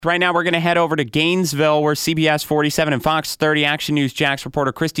Right now, we're going to head over to Gainesville, where CBS 47 and Fox 30 Action News Jax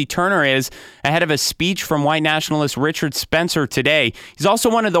reporter Christy Turner is ahead of a speech from white nationalist Richard Spencer today. He's also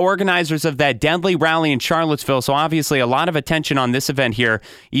one of the organizers of that deadly rally in Charlottesville, so obviously a lot of attention on this event here,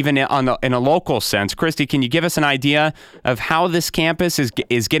 even in a local sense. Christy, can you give us an idea of how this campus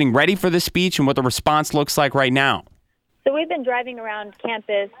is getting ready for the speech and what the response looks like right now? So we've been driving around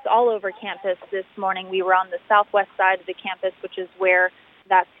campus, all over campus this morning. We were on the southwest side of the campus, which is where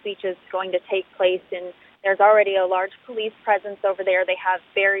that speech is going to take place, and there's already a large police presence over there. They have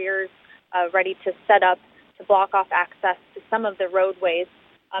barriers ready to set up to block off access to some of the roadways.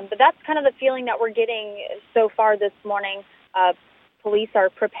 But that's kind of the feeling that we're getting so far this morning. Police are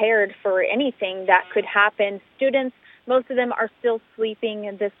prepared for anything that could happen. Students, most of them are still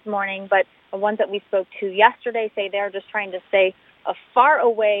sleeping this morning, but the ones that we spoke to yesterday say they're just trying to stay far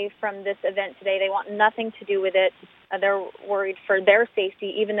away from this event today. They want nothing to do with it. They're worried for their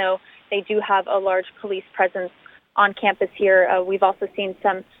safety, even though they do have a large police presence on campus here. We've also seen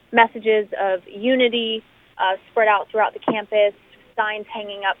some messages of unity spread out throughout the campus, signs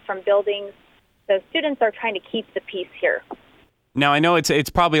hanging up from buildings. So students are trying to keep the peace here. Now, I know it's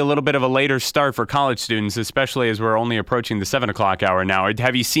probably a little bit of a later start for college students, especially as we're only approaching the 7 o'clock hour now.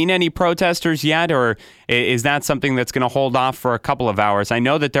 Have you seen any protesters yet, or is that something that's going to hold off for a couple of hours? I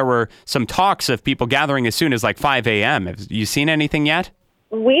know that there were some talks of people gathering as soon as like 5 a.m. Have you seen anything yet?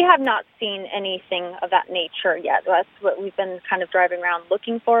 We have not seen anything of that nature yet. That's what we've been kind of driving around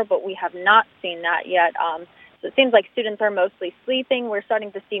looking for, but we have not seen that yet. So it seems like students are mostly sleeping. We're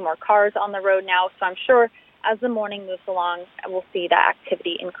starting to see more cars on the road now, so I'm sure as the morning moves along, we'll see that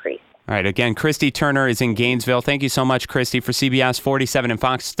activity increase. All right. Again, Christy Turner is in Gainesville. Thank you so much, Christy, for CBS 47 and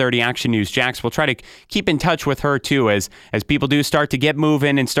Fox 30 Action News Jax. We'll try to keep in touch with her, too, as people do start to get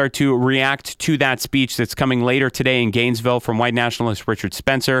moving and start to react to that speech that's coming later today in Gainesville from white nationalist Richard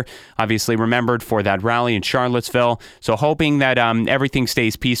Spencer, obviously remembered for that rally in Charlottesville. So hoping that everything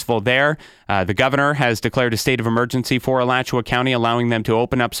stays peaceful there. The governor has declared a state of emergency for Alachua County, allowing them to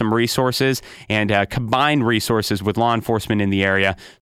open up some resources and combine resources with law enforcement in the area.